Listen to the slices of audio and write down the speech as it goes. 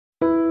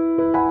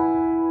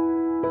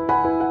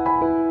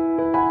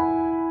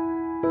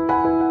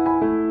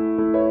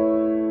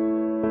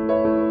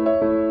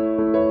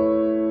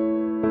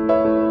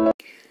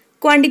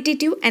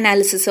Quantitative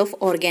analysis of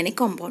organic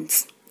compounds.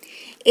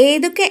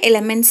 ഏതൊക്കെ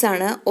elements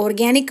ആണ്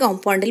organic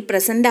കോമ്പൗണ്ടിൽ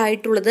പ്രസൻ്റ്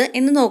ആയിട്ടുള്ളത്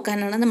എന്ന്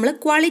നോക്കാനാണ് നമ്മൾ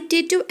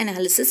ക്വാളിറ്റേറ്റീവ്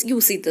അനാലിസിസ്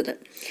യൂസ് ചെയ്തത്.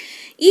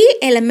 ഈ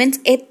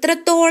എലമെൻറ്റ്സ്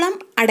എത്രത്തോളം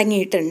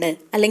അടങ്ങിയിട്ടുണ്ട്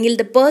അല്ലെങ്കിൽ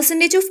the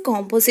percentage of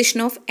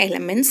composition of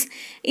elements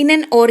in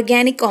an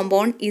organic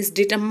compound is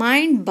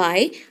determined by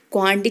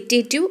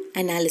quantitative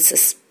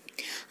analysis.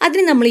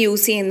 അതിന് നമ്മൾ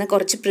യൂസ് ചെയ്യുന്ന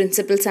കുറച്ച്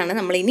പ്രിൻസിപ്പിൾസ് ആണ്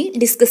നമ്മൾ ഇനി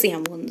ഡിസ്കസ്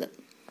ചെയ്യാൻ പോകുന്നത്.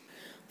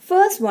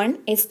 First one,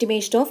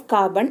 estimation of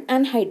carbon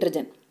and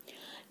hydrogen.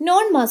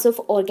 Non mass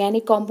of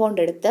organic compound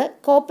എടുത്ത്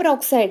കോപ്പർ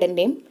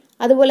ഓക്സൈഡിൻ്റെയും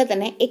അതുപോലെ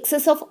തന്നെ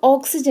എക്സസ് ഓഫ്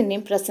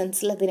ഓക്സിജൻ്റെയും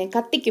പ്രസൻസിൽ അതിനെ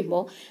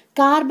കത്തിക്കുമ്പോൾ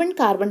കാർബൺ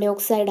ഡൈ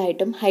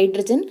ഓക്സൈഡായിട്ടും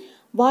ഹൈഡ്രജൻ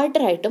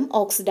വാട്ടറായിട്ടും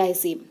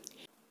ഓക്സിഡൈസ് ചെയ്യും.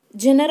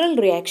 General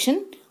reaction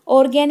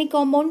organic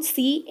compound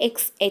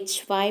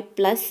CXH5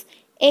 plus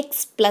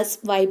X plus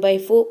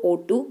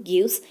Y/4O2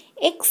 gives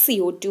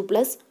XCO2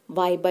 plus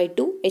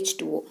Y/2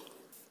 H2O.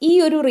 ഈ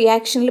ഒരു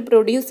റിയാക്ഷനിൽ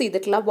produce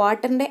ചെയ്തിട്ടുള്ള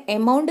വാട്ടറിൻ്റെ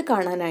amount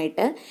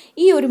കാണാനായിട്ട്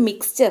ഈ ഒരു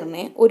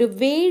മിക്സ്ചറിനെ ഒരു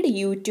വെയ്ഡ്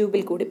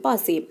യൂട്യൂബിൽ കൂടി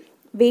പാസ് ചെയ്യും.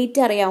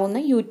 വെയ്റ്റ്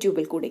അറിയാവുന്ന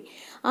യൂട്യൂബിൽ കൂടി.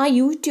 ആ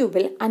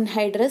യൂട്യൂബിൽ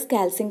അൺഹൈഡ്രസ്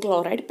കാൽസ്യം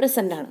ക്ലോറൈഡ്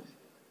പ്രസൻ്റ് ആണ്.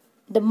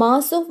 The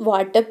mass of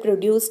water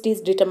produced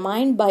is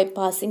determined by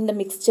passing the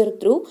mixture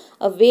through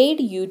a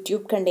weighed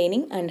tube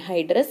containing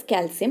anhydrous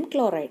calcium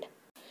chloride.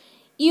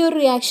 ഈ ഒരു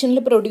റിയാക്ഷനിൽ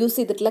പ്രൊഡ്യൂസ്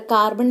ചെയ്തിട്ടുള്ള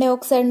കാർബൺ ഡൈ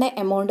ഓക്സൈഡിൻ്റെ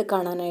എമൗണ്ട്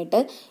കാണാനായിട്ട്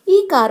ഈ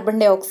കാർബൺ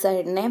ഡൈ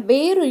ഓക്സൈഡിനെ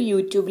വേറൊരു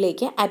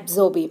യൂട്യൂബിലേക്ക്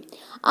അബ്സോർബ് ചെയ്യും.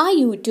 ആ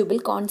യൂട്യൂബിൽ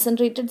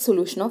കോൺസെൻട്രേറ്റഡ്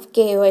സൊല്യൂഷൻ ഓഫ്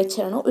KOH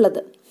ആണ്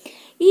ഉള്ളത്.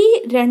 ഈ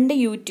രണ്ട്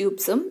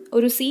യൂട്യൂബ്സും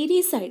ഒരു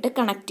സീരീസ് ആയിട്ട്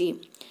കണക്ട് ചെയ്യും.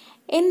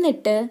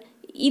 എന്നിട്ട്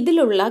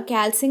ഇതിലുള്ള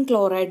കാൽസ്യം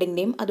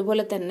ക്ലോറൈഡിൻ്റെയും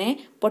അതുപോലെ തന്നെ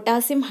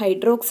പൊട്ടാസ്യം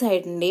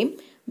ഹൈഡ്രോക്സൈഡിൻ്റെയും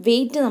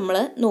വെയിറ്റ് നമ്മൾ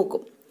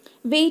നോക്കും.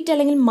 വെയിറ്റ്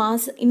അല്ലെങ്കിൽ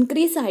മാസ്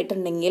ഇൻക്രീസ്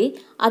ആയിട്ടുണ്ടെങ്കിൽ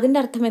അതിൻ്റെ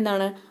അർത്ഥം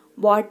എന്താണ്?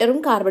 വാട്ടറും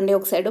കാർബൺ ഡൈ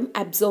ഓക്സൈഡും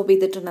അബ്സോർബ്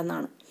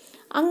ചെയ്തിട്ടുണ്ടെന്നാണ്.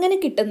 അങ്ങനെ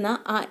കിട്ടുന്ന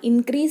ആ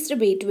ഇൻക്രീസ്ഡ്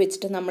വെയിറ്റ്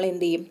വെച്ചിട്ട് നമ്മൾ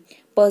എന്ത് ചെയ്യും?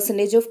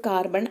 Percentage of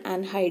carbon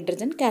and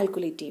hydrogen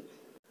calculate ചെയ്യും.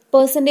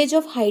 Percentage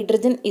of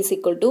hydrogen is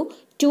equal to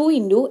 2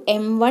 ×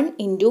 M1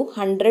 ×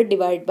 100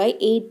 divide by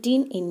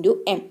 18 ×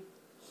 M.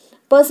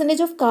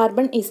 Percentage of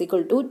carbon is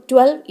equal to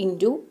 12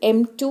 ×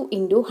 M2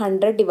 ×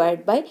 100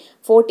 divided by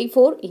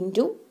 44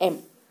 × M.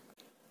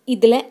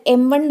 ഇതിൽ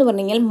M1 എന്ന്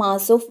പറഞ്ഞാൽ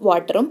മാസ് ഓഫ്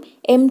വാട്ടറും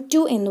M2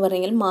 എന്ന്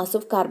പറഞ്ഞാൽ mass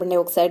of carbon dye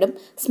ഓക്സൈഡും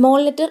small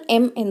letter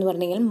M എന്ന്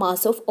പറഞ്ഞാൽ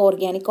mass of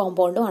organic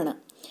കോമ്പൗണ്ടും ആണ്.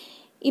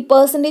 ഈ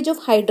പെർസെൻറ്റേജ്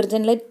ഓഫ്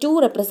ഹൈഡ്രജനിലെ 2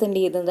 റെപ്രസെൻറ്റ്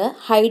ചെയ്യുന്നത്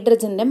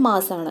ഹൈഡ്രജൻ്റെ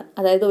മാസാണ്.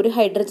 അതായത് ഒരു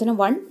ഹൈഡ്രജന്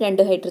 1,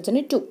 2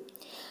 ഹൈഡ്രജന് 2.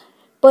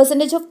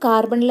 പെർസെൻറ്റേജ് ഓഫ്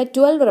കാർബണിലെ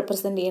 12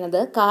 റെപ്രസെൻറ്റ് ചെയ്യുന്നത്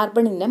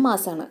കാർബണിൻ്റെ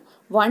മാസാണ്.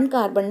 1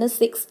 കാർബണിന്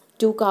 6,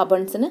 2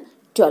 കാർബൺസിന്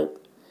 12.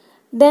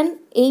 ദെൻ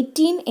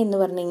 18 എന്ന്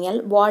പറഞ്ഞു കഴിഞ്ഞാൽ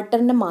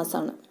വാട്ടറിൻ്റെ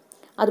മാസാണ്.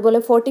 അതുപോലെ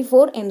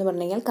 44 എന്ന്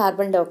പറഞ്ഞു കഴിഞ്ഞാൽ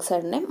കാർബൺ ഡൈ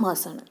ഓക്സൈഡിൻ്റെ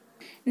മാസാണ്.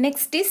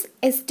 Next is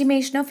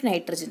estimation of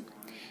nitrogen.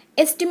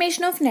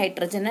 Estimation of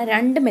nitrogen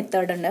 2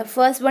 method ഉണ്ട്.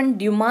 First one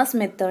Dumas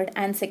method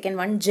and second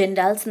one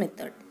ജെൻഡാൽസ്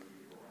method.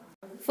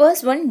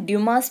 First one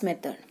Dumas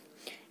method.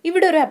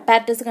 ഇവിടെ ഒരു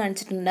അപ്പാരറ്റസ്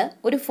കാണിച്ചിട്ടുണ്ട്.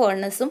 ഒരു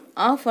ഫേർണസും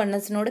ആ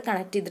ഫേർണസിനോട്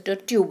കണക്ട് ചെയ്തിട്ട്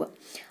ഒരു ട്യൂബ്.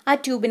 ആ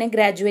ട്യൂബിനെ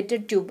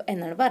ഗ്രാജുവേറ്റഡ് ട്യൂബ്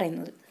എന്നാണ്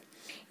പറയുന്നത്.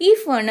 ഈ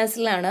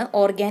ഫേർണസിലാണ്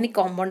ഓർഗാനിക്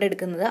കോമ്പൗണ്ട്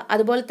എടുക്കുന്നത്.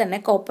 അതുപോലെ തന്നെ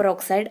കോപ്പർ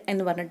ഓക്സൈഡ്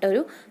എന്ന്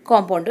പറഞ്ഞിട്ടൊരു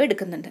കോമ്പൗണ്ടും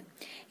എടുക്കുന്നുണ്ട്.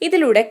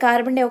 ഇതിലൂടെ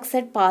കാർബൺ ഡൈ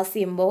ഓക്സൈഡ് പാസ്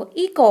ചെയ്യുമ്പോൾ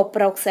ഈ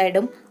copper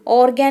ഓക്സൈഡും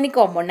organic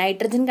compound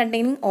nitrogen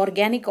containing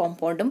organic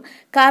കോമ്പൗണ്ടും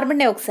carbon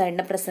dye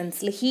ഓക്സൈഡിൻ്റെ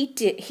പ്രസൻസിൽ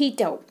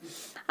heat ആവും.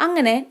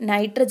 അങ്ങനെ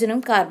നൈട്രജനും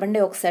കാർബൺ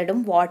ഡൈ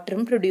ഓക്സൈഡും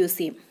വാട്ടറും പ്രൊഡ്യൂസ്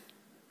ചെയ്യും.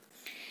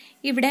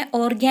 ഇവിടെ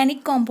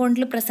ഓർഗാനിക്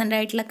കോമ്പൗണ്ടിൽ പ്രസൻ്റ്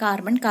ആയിട്ടുള്ള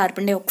കാർബൺ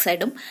ഡൈ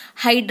ഓക്സൈഡും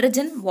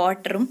ഹൈഡ്രജൻ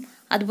വാട്ടറും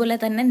അതുപോലെ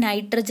തന്നെ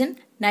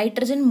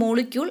നൈട്രജൻ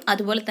മോളിക്യൂൾ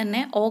അതുപോലെ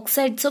തന്നെ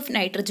ഓക്സൈഡ്സ് ഓഫ്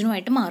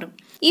നൈട്രജനുമായിട്ട് മാറും.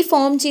 ഈ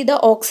ഫോം ചെയ്ത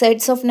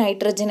ഓക്സൈഡ്സ് ഓഫ്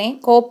നൈട്രജനെ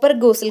കോപ്പർ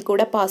ഗോസിൽ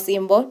കൂടെ പാസ്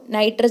ചെയ്യുമ്പോൾ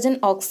നൈട്രജൻ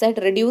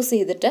ഓക്സൈഡ് റെഡ്യൂസ്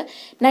ചെയ്തിട്ട്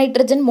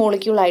നൈട്രജൻ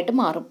മോളിക്യൂളായിട്ട്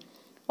മാറും.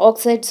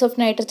 Oxides of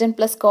nitrogen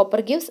plus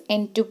copper gives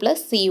N2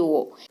 +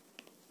 CuO.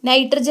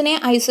 നൈട്രജനെ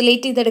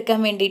isolate ചെയ്തെടുക്കാൻ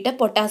വേണ്ടിയിട്ട്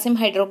പൊട്ടാസ്യം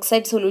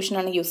ഹൈഡ്രോക്സൈഡ്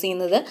സൊല്യൂഷനാണ് യൂസ്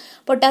ചെയ്യുന്നത്.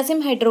 പൊട്ടാസ്യം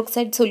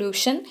ഹൈഡ്രോക്സൈഡ്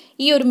സൊല്യൂഷൻ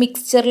ഈ ഒരു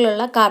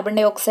മിക്സ്ചറിലുള്ള കാർബൺ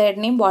ഡൈ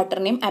ഓക്സൈഡിനെയും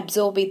വാട്ടറിനെയും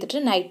അബ്സോർബ് ചെയ്തിട്ട്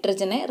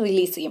നൈട്രജനെ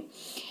റിലീസ് ചെയ്യും.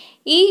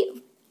 ഈ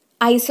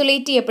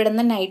ഐസൊലേറ്റ്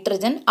ചെയ്യപ്പെടുന്ന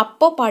nitrogen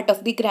upper part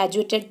of the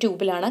graduated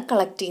ട്യൂബിലാണ്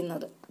collect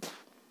ചെയ്യുന്നത്.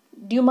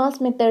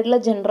 Dumas മെത്തേഡിലെ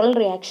general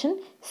reaction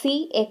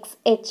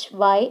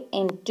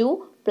CXHYN2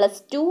 +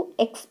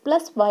 2X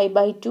 +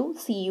 Y/2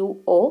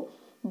 CuO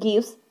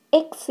gives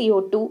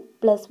XCO2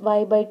 +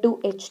 Y/2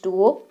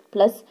 H2O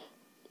 +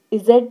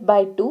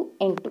 Z/2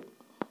 N2.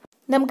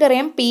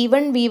 നമുക്കറിയാം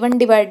P1 V1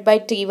 divide by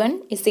T1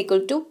 is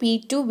equal to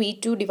P2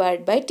 V2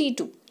 divide by T2.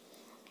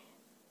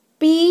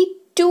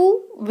 P2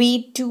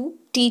 V2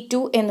 T2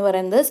 എന്ന്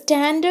പറയുന്നത്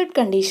standard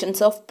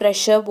conditions of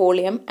pressure,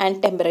 volume and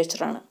temperature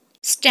ആണ്.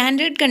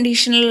 Standard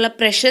കണ്ടീഷനിലുള്ള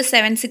pressure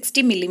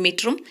 760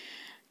 മില്ലിമീറ്ററും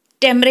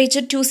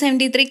temperature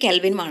 273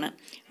 കെൽവിനുമാണ്.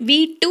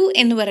 V2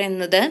 എന്ന്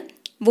പറയുന്നത്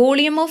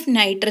volume of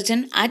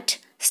nitrogen at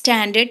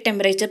standard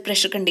temperature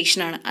pressure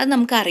കണ്ടീഷനാണ്. അത്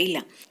നമുക്കറിയില്ല.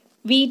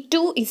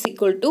 V2 is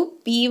equal to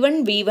P1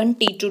 V1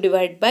 T2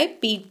 divide by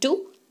P2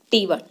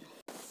 T1.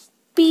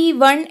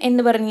 P1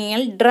 എന്ന് പറഞ്ഞു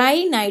കഴിഞ്ഞാൽ dry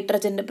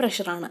നൈട്രജൻ്റെ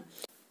പ്രഷറാണ്.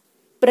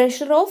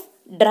 pressure of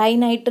dry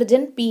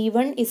nitrogen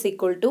P1 is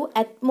equal to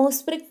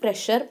atmospheric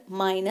pressure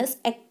minus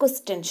aqueous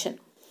tension.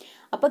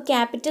 അപ്പോൾ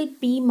capital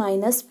P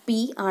minus P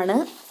ആണ്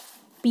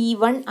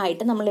P1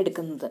 ആയിട്ട് നമ്മൾ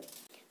എടുക്കുന്നത്.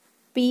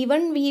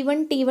 P1, V1,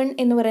 T1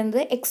 എന്ന്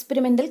പറയുന്നത്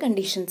എക്സ്പെരിമെൻ്റൽ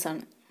കണ്ടീഷൻസ്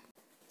ആണ്.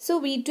 So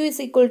V2 is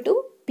equal to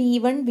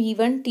P1,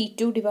 V1,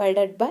 T2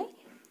 divided by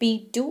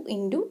P2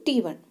 into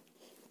T1.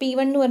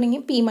 P1 എന്ന്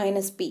പറഞ്ഞെങ്കിൽ P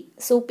minus P.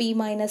 So P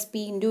minus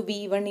P into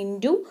V1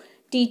 into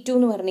T2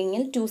 എന്ന്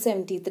പറഞ്ഞെങ്കിൽ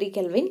 273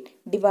 Kelvin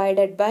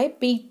divided by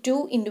P2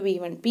 into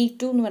V1.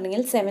 P2 എന്ന്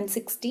പറഞ്ഞെങ്കിൽ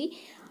 760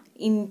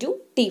 into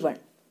T1.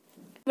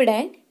 ഇവിടെ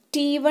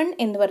T1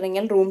 എന്ന്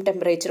പറഞ്ഞെങ്കിൽ room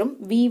ടെമ്പറേച്ചറും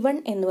V1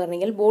 എന്ന്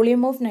പറഞ്ഞെങ്കിൽ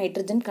volume of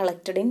nitrogen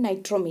collected in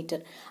നൈട്രോമീറ്റർ.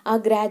 ആ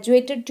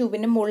ഗ്രാജുവേറ്റഡ്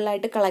ട്യൂബിൻ്റെ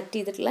മുകളിലായിട്ട് കളക്ട്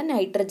ചെയ്തിട്ടുള്ള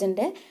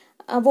നൈട്രജൻ്റെ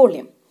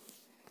volume.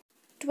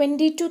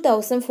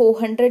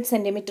 22,400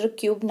 centimeter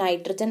cube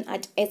nitrogen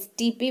at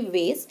STP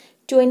weighs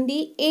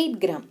 28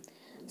 gram.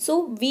 So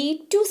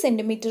V2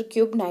 centimeter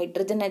cube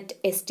nitrogen at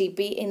STP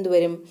എന്ത്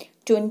വരും?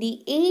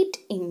 28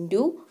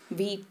 into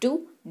V2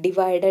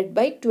 divided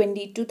by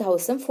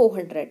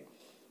 22,400.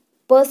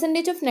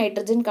 Percentage of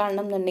nitrogen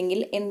കാണണം എന്നുണ്ടെങ്കിൽ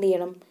എന്ത്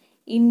ചെയ്യണം?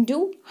 ഇൻറ്റു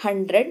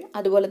 100,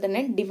 അതുപോലെ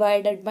തന്നെ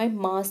ഡിവൈഡഡ് ബൈ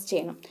മാസ്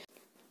ചെയ്യണം.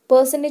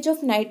 Percentage of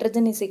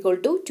nitrogen is equal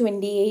to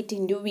 28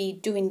 into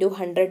V2 into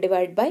 100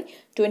 divided by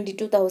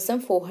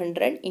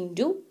 22,400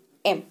 into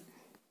M.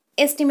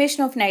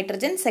 Estimation of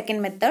nitrogen, second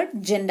method,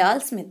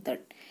 Jindal's method.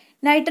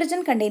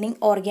 Nitrogen containing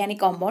organic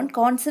compound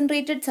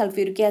concentrated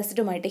sulfuric acid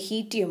ആയിട്ട്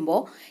heat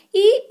ചെയ്യുമ്പോൾ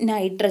ഈ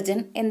nitrogen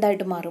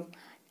എന്തായിട്ട് മാറും?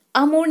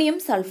 Ammonium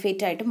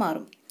sulphate ആയിട്ട്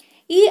മാറും.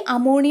 ഈ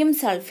ammonium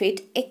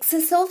sulphate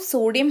excess of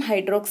sodium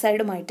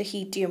ഹൈഡ്രോക്സൈഡുമായിട്ട്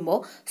heat ചെയ്യുമ്പോൾ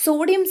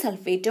sodium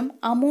സൾഫേറ്റും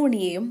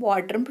അമോണിയയും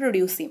വാട്ടറും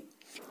പ്രൊഡ്യൂസ് ചെയ്യും.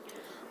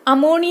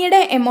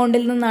 അമോണിയയുടെ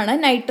എമൗണ്ടിൽ നിന്നാണ്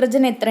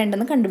നൈട്രജൻ എത്ര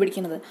ഉണ്ടെന്ന്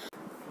കണ്ടുപിടിക്കുന്നത്.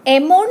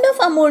 Amount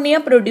of ammonia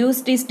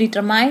produced is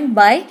determined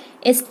by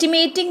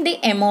estimating the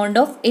amount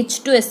of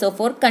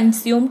H2SO4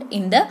 consumed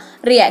in the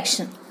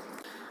reaction.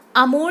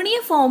 Ammonia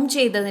form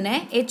ചെയ്തതിനെ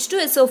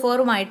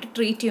H2SO4ഉമായിട്ട്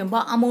ട്രീറ്റ്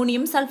ചെയ്യുമ്പോൾ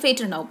അമോണിയം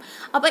സൾഫേറ്റ് ഉണ്ടാവും.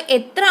 അപ്പോൾ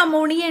എത്ര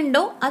അമോണിയ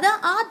ഉണ്ടോ അത്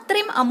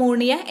അത്രയും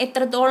അമോണിയ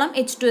എത്രത്തോളം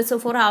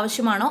H2SO4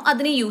 ആവശ്യമാണോ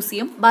അതിനെ യൂസ്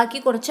ചെയ്യും. ബാക്കി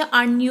കുറച്ച്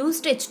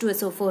അൺയൂസ്ഡ്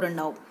H2SO4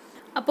 ഉണ്ടാവും.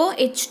 അപ്പോൾ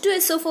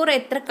H2SO4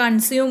 എത്ര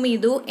കൺസ്യൂം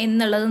ചെയ്തു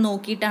എന്നുള്ളത്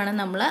നോക്കിയിട്ടാണ്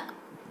നമ്മൾ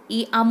ഈ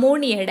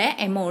അമോണിയയുടെ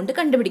എമൗണ്ട്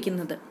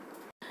കണ്ടുപിടിക്കുന്നത്.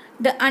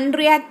 The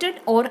അൺറിയാക്റ്റഡ്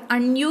or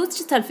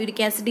unused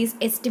sulphuric acid is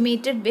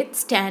estimated with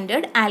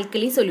standard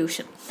alkali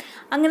solution.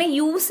 അങ്ങനെ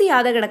യൂസ്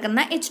ചെയ്യാതെ കിടക്കുന്ന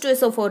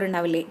H2SO4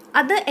 ഉണ്ടാവില്ലേ,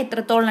 അത്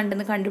എത്രത്തോളം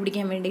ഉണ്ടെന്ന്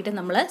കണ്ടുപിടിക്കാൻ വേണ്ടിയിട്ട്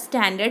നമ്മൾ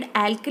സ്റ്റാൻഡേർഡ്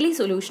ആൽക്കലി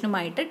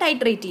സൊല്യൂഷനുമായിട്ട്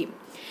ടൈട്രേറ്റ് ചെയ്യും.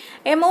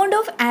 Amount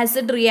of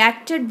acid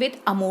reacted with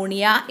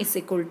ammonia is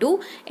equal to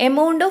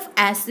amount of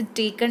acid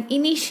taken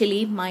initially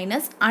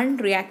minus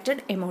unreacted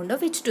amount of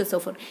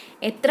H2SO4.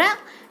 എത്ര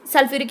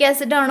സൾഫ്യൂരിക്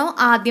ആസിഡ് ആണോ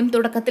ആദ്യം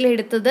തുടക്കത്തിൽ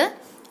എടുത്തത്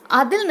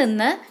അതിൽ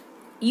നിന്ന്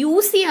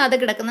യൂസ് ചെയ്യാതെ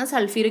കിടക്കുന്ന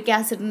സൾഫ്യൂരിക്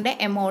ആസിഡിൻ്റെ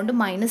എമൗണ്ട്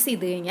മൈനസ്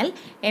ചെയ്ത് കഴിഞ്ഞാൽ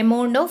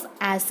amount of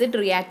acid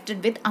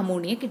reacted with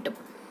ammonia കിട്ടും.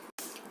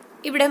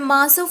 ഇവിടെ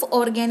mass of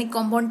organic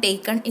compound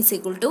taken is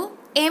equal to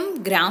m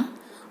gram.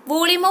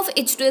 Volume of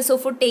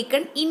H2SO4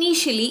 taken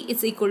initially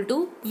is equal to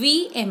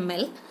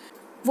VmL.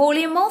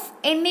 Volume of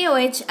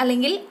NaOH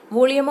അല്ലെങ്കിൽ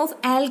volume of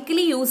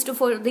alkali used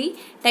for the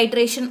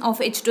titration of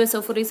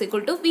H2SO4 is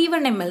equal to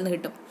V1ml എന്ന്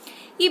കിട്ടും.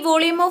 ഈ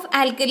volume of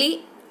alkali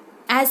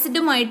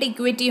ആസിഡുമായിട്ട്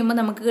equate ചെയ്യുമ്പോൾ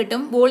നമുക്ക്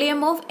കിട്ടും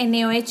volume of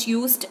NaOH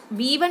used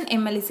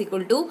V1ml is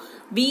equal to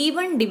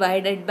V1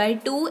 divided by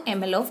 2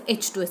 ml of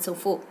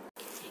H2SO4.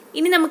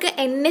 ഇനി നമുക്ക്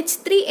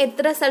NH3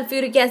 എത്ര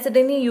sulphuric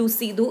ആസിഡിനെ use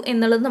ചെയ്തു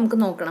എന്നുള്ളത് നമുക്ക്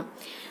നോക്കണം.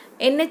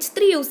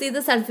 NH3 യൂസ് ചെയ്ത്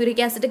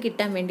സൾഫ്യൂരിക് ആസിഡ്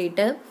കിട്ടാൻ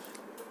വേണ്ടിയിട്ട്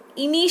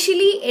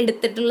ഇനീഷ്യലി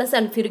എടുത്തിട്ടുള്ള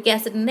സൾഫ്യൂരിക്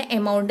ആസിഡിൻ്റെ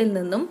എമൗണ്ടിൽ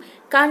നിന്നും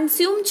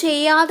കൺസ്യൂം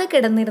ചെയ്യാതെ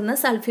കിടന്നിരുന്ന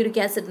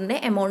സൾഫ്യൂരിക് ആസിഡിൻ്റെ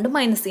എമൗണ്ട്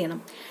മൈനസ് ചെയ്യണം.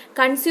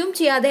 കൺസ്യൂം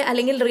ചെയ്യാതെ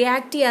അല്ലെങ്കിൽ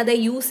റിയാക്ട് ചെയ്യാതെ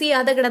യൂസ്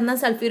ചെയ്യാതെ കിടന്ന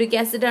സൾഫ്യൂരിക്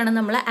ആസിഡാണ്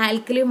നമ്മൾ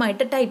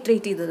ആൽക്കലിയുമായിട്ട്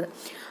ടൈട്രേറ്റ് ചെയ്തത്.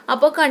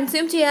 അപ്പോൾ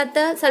കൺസ്യൂം ചെയ്യാത്ത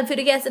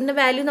സൾഫ്യൂരിക് ആസിഡിൻ്റെ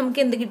വാല്യൂ നമുക്ക്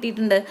എന്ത്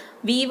കിട്ടിയിട്ടുണ്ട്?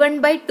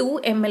 V1/2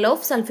 ml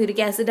of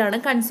sulphuric ആസിഡാണ്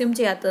consume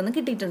ചെയ്യാത്തതെന്ന്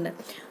കിട്ടിയിട്ടുണ്ട്.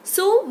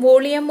 So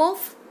volume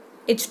of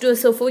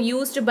H2SO4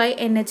 used by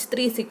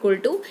NH3 is equal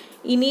to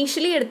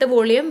initially എടുത്ത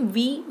വോളിയം V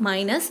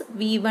minus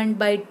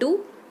V1/2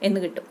 എന്ന്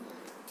കിട്ടും.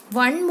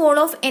 1 mole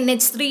ഓഫ്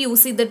NH3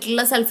 യൂസ്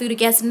ചെയ്തിട്ടുള്ള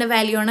സൾഫ്യൂരിക് ആസിഡിൻ്റെ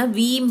വാല്യൂ ആണ്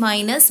V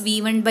minus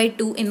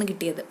V1/2 എന്ന്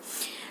കിട്ടിയത്.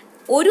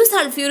 ഒരു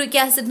സൾഫ്യൂരിക്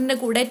ആസിഡിൻ്റെ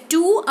കൂടെ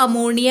 2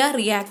 അമോണിയ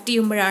റിയാക്ട്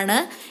ചെയ്യുമ്പോഴാണ്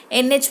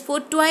NH4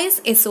 twice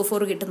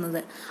SO4 കിട്ടുന്നത്.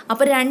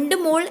 അപ്പോൾ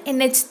 2 മോൾ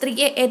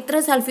NH3ക്ക് എത്ര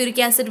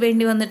സൾഫ്യൂരിക് ആസിഡ്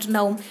വേണ്ടി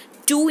വന്നിട്ടുണ്ടാവും?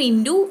 2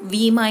 into V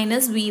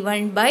minus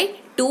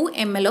V1/2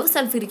 ml of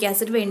sulphuric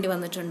acid വേണ്ടി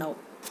വന്നിട്ടുണ്ടാവും.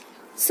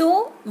 So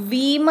V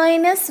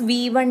minus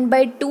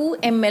V1/2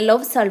 ml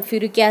of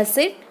sulphuric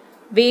acid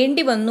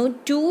വേണ്ടി വന്നു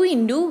 2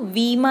 into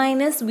V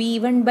minus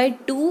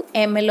V1/2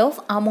 ml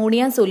of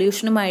ammonia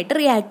സൊല്യൂഷനുമായിട്ട്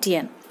react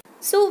ചെയ്യാൻ.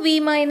 So V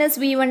minus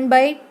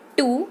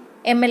V1/2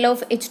 ml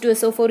of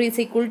H2SO4 is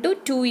equal to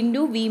 2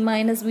 into V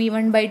minus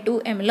V1/2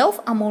 ml of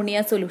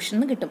ammonia solution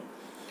എന്ന് കിട്ടും.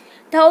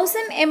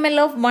 1000 ml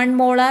of 1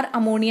 molar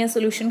ammonia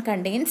solution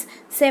contains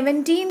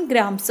 17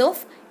 grams of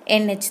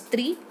NH3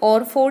 or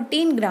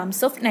 14 grams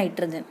of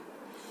nitrogen.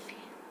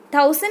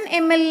 1000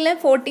 ml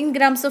 14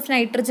 grams of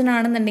nitrogen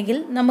ആണെന്നുണ്ടെങ്കിൽ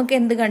നമുക്ക്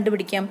എന്ത്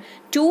കണ്ടുപിടിക്കാം?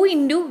 2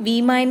 into V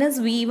minus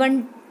V1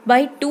 by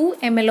 2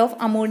 ml of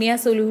ammonia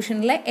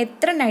സൊല്യൂഷനിൽ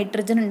എത്ര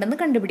nitrogen ഉണ്ടെന്ന്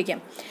കണ്ടുപിടിക്കാം.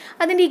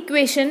 അതിൻ്റെ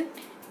equation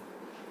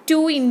 2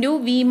 into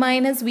V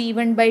minus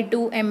V1 by 2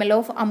 ml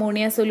of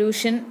ammonia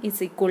solution is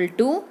equal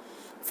to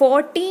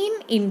 14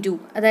 into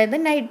അതായത്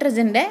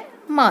നൈട്രജൻ്റെ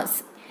mass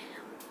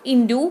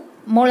into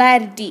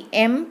molarity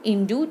M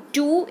into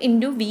 2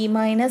 into V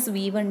minus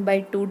V1 by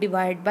 2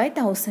 divided by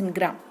 1000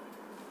 gram.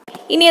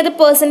 ഇനി അത്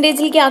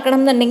പെർസെൻറ്റേജിലേക്ക് ആക്കണം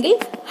എന്നുണ്ടെങ്കിൽ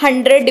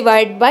 100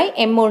 ഡിവൈഡ് ബൈ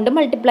എം കൊണ്ട്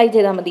multiply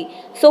ചെയ്താൽ മതി.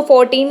 So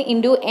 14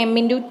 into M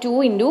into 2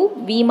 into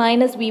V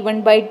minus V one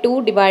by 2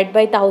 divide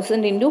by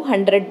 1000 into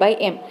 100 by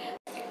M.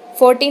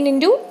 14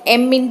 into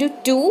M into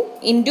 2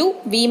 into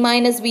V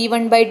minus V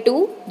one by 2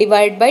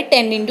 divide by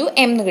 10 into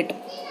M എന്ന് കിട്ടും.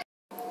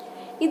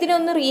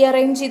 ഇതിനൊന്ന്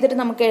rearrange ചെയ്തിട്ട്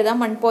നമുക്ക്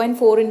എഴുതാം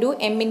 1.4 into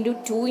M into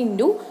 2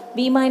 into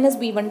V minus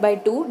V one by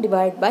 2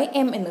 divide by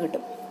M എന്ന്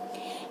കിട്ടും.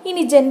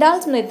 ഇനി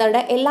ജെൻഡാൽസ് method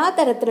എല്ലാ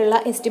തരത്തിലുള്ള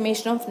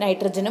എസ്റ്റിമേഷൻ ഓഫ്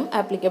നൈട്രജനും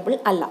ആപ്ലിക്കബിൾ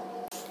അല്ല.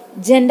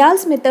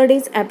 ജെൻഡാൽസ് method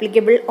is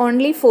applicable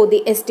only for the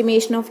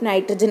estimation of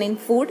nitrogen in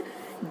food,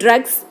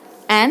 drugs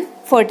and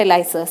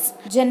fertilisers.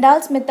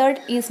 ജെൻഡാൽസ്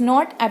method is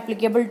not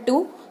applicable to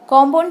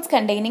compounds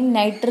containing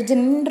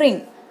nitrogen in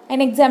ring.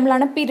 അതിന്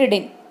എക്സാമ്പിളാണ്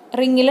pyridine,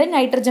 റിങ്ങിൽ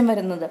nitrogen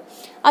വരുന്നത്.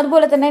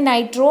 അതുപോലെ തന്നെ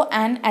നൈട്രോ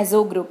ആൻഡ്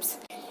അസോ ഗ്രൂപ്പ്സ്.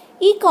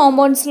 ഈ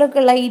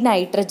കോമ്പൗണ്ട്സിലൊക്കെയുള്ള ഈ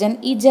nitrogen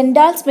ഈ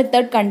ജെൻഡാൽസ്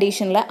method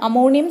കണ്ടീഷനിൽ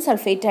ammonium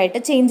sulphate ആയിട്ട്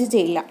ചേഞ്ച്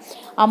ചെയ്യില്ല.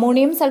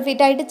 അമോണിയം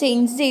സൾഫേറ്റ് ആയിട്ട്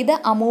ചേഞ്ച് ചെയ്ത്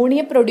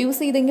അമോണിയ പ്രൊഡ്യൂസ്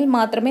ചെയ്തെങ്കിൽ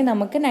മാത്രമേ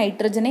നമുക്ക്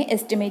നൈട്രജനെ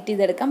എസ്റ്റിമേറ്റ്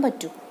ചെയ്തെടുക്കാൻ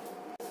പറ്റൂ.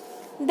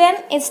 Then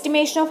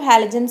estimation of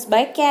halogens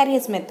by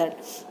carriers method.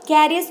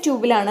 Carriers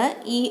ട്യൂബിലാണ്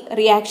ഈ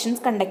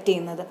റിയാക്ഷൻസ് കണ്ടക്ട്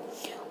ചെയ്യുന്നത്.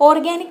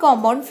 Organic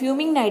compound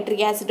fuming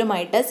nitric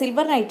ആസിഡുമായിട്ട്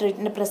silver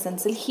നൈട്രേറ്റിൻ്റെ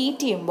പ്രസൻസിൽ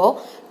heat ചെയ്യുമ്പോൾ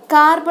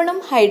കാർബണും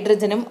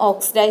ഹൈഡ്രജനും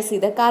ഓക്സിഡൈസ്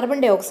ചെയ്ത് കാർബൺ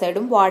ഡൈ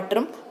ഓക്സൈഡും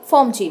വാട്ടറും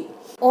ഫോം ചെയ്യും.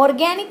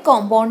 ഓർഗാനിക്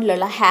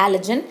കോമ്പൗണ്ടിലുള്ള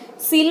ഹാലജൻ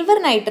സിൽവർ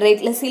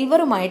നൈട്രേറ്റിൽ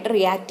സിൽവറുമായിട്ട്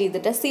റിയാക്ട്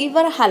ചെയ്തിട്ട്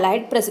സിൽവർ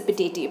ഹലൈഡ്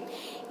പ്രസിപ്പിറ്റേറ്റ് ചെയ്യും.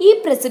 ഈ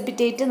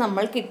പ്രസിപ്പിറ്റേറ്റ്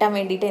നമ്മൾ കിട്ടാൻ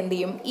വേണ്ടിയിട്ട് എന്ത്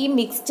ചെയ്യും? ഈ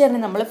മിക്സ്ചറിനെ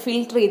നമ്മൾ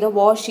ഫിൽട്ടർ ചെയ്ത്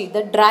വാഷ് ചെയ്ത്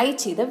ഡ്രൈ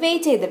ചെയ്ത് വെയ്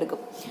ചെയ്തെടുക്കും.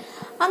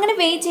 അങ്ങനെ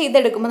വെയ്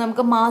ചെയ്തെടുക്കുമ്പോൾ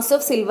നമുക്ക് mass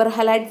of silver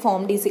halide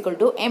formed is equal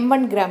to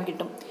M1 gram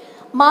കിട്ടും.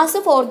 Mass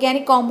of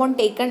organic compound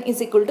taken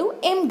is equal to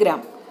M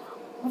gram.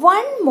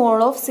 1 mall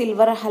of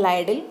silver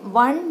ഹലൈഡിൽ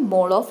 1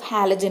 mall of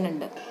halogen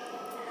ഉണ്ട്.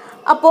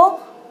 അപ്പോൾ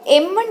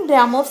M1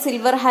 gram ഓഫ്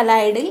സിൽവർ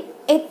ഹലൈഡിൽ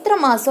എത്ര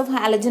mass of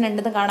halogen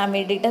ഉണ്ടെന്ന് കാണാൻ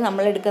വേണ്ടിയിട്ട്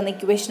നമ്മൾ എടുക്കുന്ന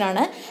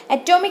ഇക്വേഷനാണ്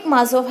atomic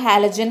mass of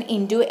halogen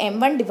into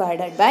M1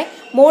 divided by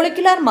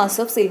molecular mass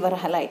of silver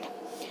halide.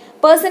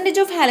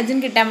 Percentage of halogen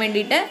കിട്ടാൻ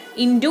വേണ്ടിയിട്ട്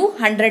ഇൻറ്റു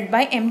 100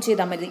 ബൈ എം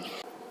ചെയ്താൽ മതി.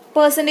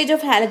 Percentage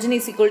of halogen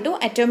is equal to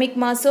atomic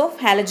mass of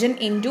halogen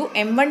into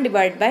M1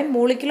 divided by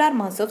molecular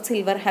mass of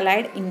silver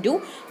halide into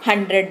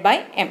 100 by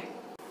M.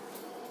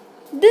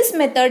 This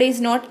method is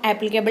not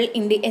applicable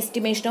in the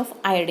estimation of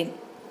iodine.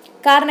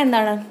 കാരണം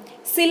എന്താണ്?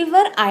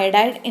 Silver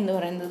iodide എന്ന്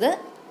പറയുന്നത്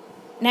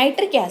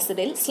nitric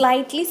ആസിഡിൽ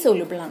slightly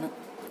soluble ആണ്.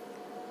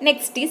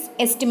 Next is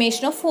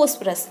estimation of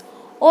phosphorus.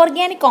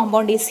 Organic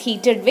compound is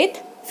heated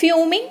with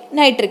fuming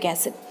nitric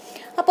acid.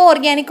 അപ്പോൾ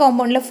organic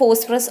കോമ്പൗണ്ടിൽ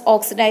phosphorus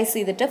oxidise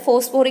ചെയ്തിട്ട്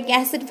phosphoric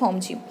acid form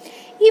ചെയ്യും.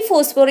 ഈ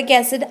ഫോസ്ഫോറിക്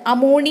ആസിഡ്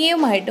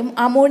അമോണിയയുമായിട്ടും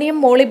അമോണിയം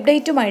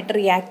മോളിബ്ഡേറ്റുമായിട്ട്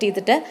റിയാക്ട്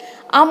ചെയ്തിട്ട്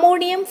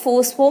ammonium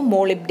phospho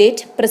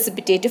molybdate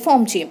precipitate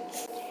form ചെയ്യും.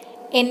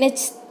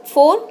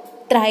 NH4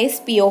 thrice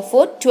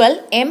PO4 12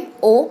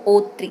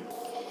 MOO3.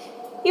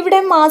 ഇവിടെ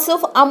mass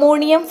of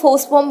ammonium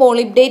phospho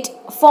molybdate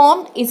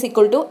formed is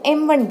equal to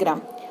M1 gram.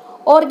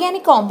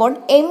 Organic compound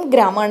M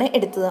gram ആണ്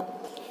എടുത്തത്.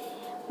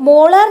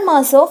 Molar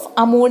mass of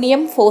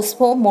ammonium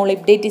phospho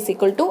molybdate is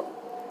equal to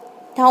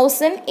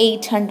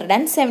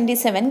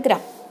 1877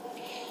 gram.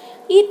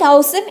 ഈ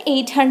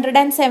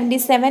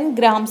 1877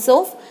 grams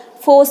of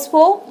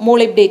phospho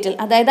മോളിബ്ഡേറ്റിൽ,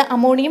 അതായത്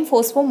ammonium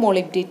phospho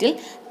മോളിബ്ഡേറ്റിൽ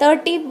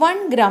 31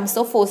 grams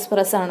of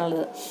phosphorus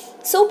ആണുള്ളത്.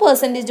 So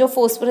percentage of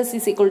phosphorus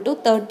is equal to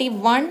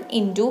 31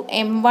 into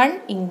M1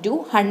 into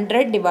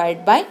 100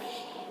 divide by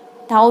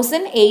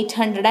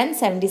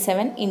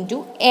 1877 into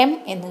M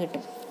എന്ന്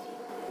കിട്ടും.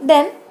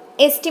 Then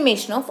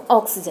estimation of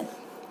oxygen.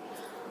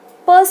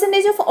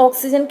 Percentage of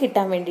oxygen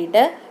കിട്ടാൻ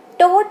വേണ്ടിയിട്ട്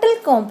total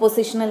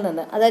കോമ്പോസിഷനിൽ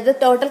നിന്ന്, അതായത്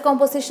total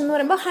composition എന്ന്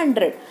പറയുമ്പോൾ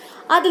 100,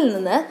 അതിൽ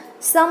നിന്ന്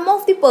some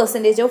of the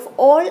percentage of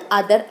all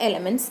other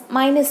elements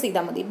minus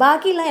ചെയ്താൽ മതി.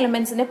 ബാക്കിയുള്ള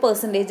എലമെൻറ്റ്സിൻ്റെ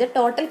പെർസെൻറ്റേജ്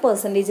ടോട്ടൽ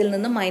പെർസെൻറ്റേജിൽ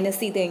നിന്ന് മൈനസ്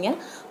ചെയ്ത് കഴിഞ്ഞാൽ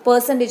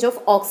പെർസെൻറ്റേജ്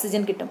ഓഫ്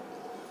ഓക്സിജൻ കിട്ടും.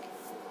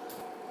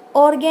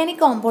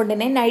 ഓർഗാനിക്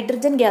കോമ്പൗണ്ടിനെ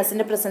നൈട്രജൻ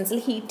ഗ്യാസിൻ്റെ പ്രസൻസിൽ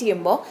ഹീറ്റ്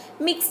ചെയ്യുമ്പോൾ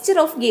മിക്സ്ചർ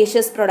ഓഫ്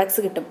ഗേഷ്യസ് പ്രൊഡക്ട്സ്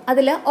കിട്ടും.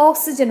 അതിൽ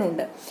ഓക്സിജനും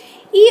ഉണ്ട്.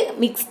 ഈ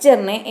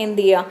മിക്സ്ചറിനെ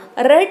എന്ത് ചെയ്യുക?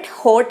 റെഡ്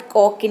ഹോട്ട്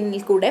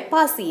കോക്കിനിൽ കൂടെ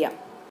പാസ് ചെയ്യാം.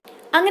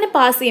 അങ്ങനെ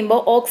പാസ്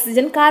ചെയ്യുമ്പോൾ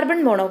ഓക്സിജൻ കാർബൺ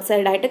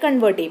മോണോക്സൈഡായിട്ട്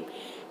കൺവേർട്ട് ചെയ്യും.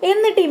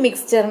 എന്നിട്ട് ഈ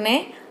മിക്സ്ചറിനെ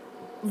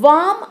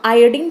വാം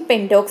അയോഡിൻ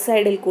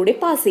പെൻറ്റോക്സൈഡിൽ കൂടി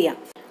പാസ് ചെയ്യാം.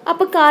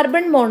 അപ്പോൾ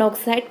കാർബൺ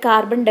മോണോക്സൈഡ്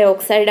കാർബൺ ഡൈ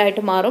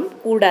ഓക്സൈഡായിട്ട് മാറും.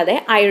 കൂടാതെ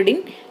അയോഡിൻ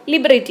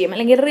ലിബറേറ്റ് ചെയ്യും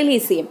അല്ലെങ്കിൽ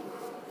റിലീസ് ചെയ്യും.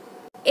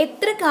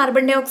 എത്ര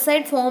കാർബൺ ഡൈ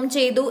ഓക്സൈഡ് ഫോം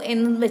ചെയ്തു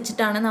എന്ന്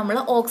വെച്ചിട്ടാണ് നമ്മൾ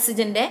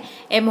ഓക്സിജൻ്റെ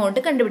എമൗണ്ട്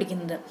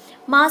കണ്ടുപിടിക്കുന്നത്.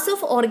 മാസ്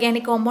ഓഫ്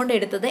ഓർഗാനിക് കോമ്പൗണ്ട്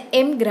എടുത്തത്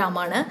M gram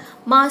ആണ്.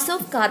 Mass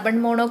of carbon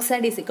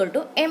monoxide is equal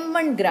to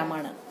M1 gram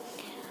ആണ്.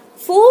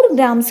 4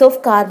 grams of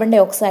carbon dye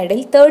ഓക്സൈഡിൽ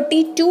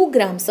 32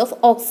 grams of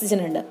oxygen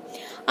ഉണ്ട്.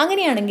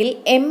 അങ്ങനെയാണെങ്കിൽ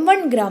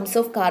M1 grams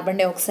of carbon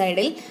dye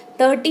ഓക്സൈഡിൽ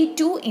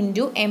 32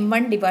 into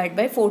M1 divide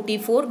by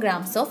 44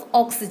 grams of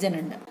oxygen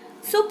ഉണ്ട്.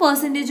 So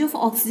percentage of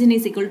oxygen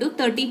is equal to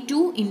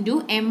 32 into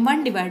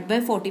M1 divide by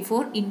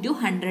 44 into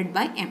 100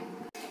 by M.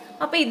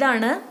 അപ്പോൾ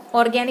ഇതാണ്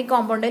organic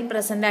കോമ്പൗണ്ടിൽ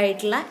present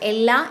ആയിട്ടുള്ള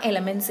എല്ലാ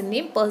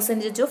എലമെൻസിൻ്റെയും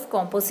percentage of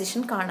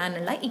composition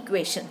കാണാനുള്ള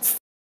equations.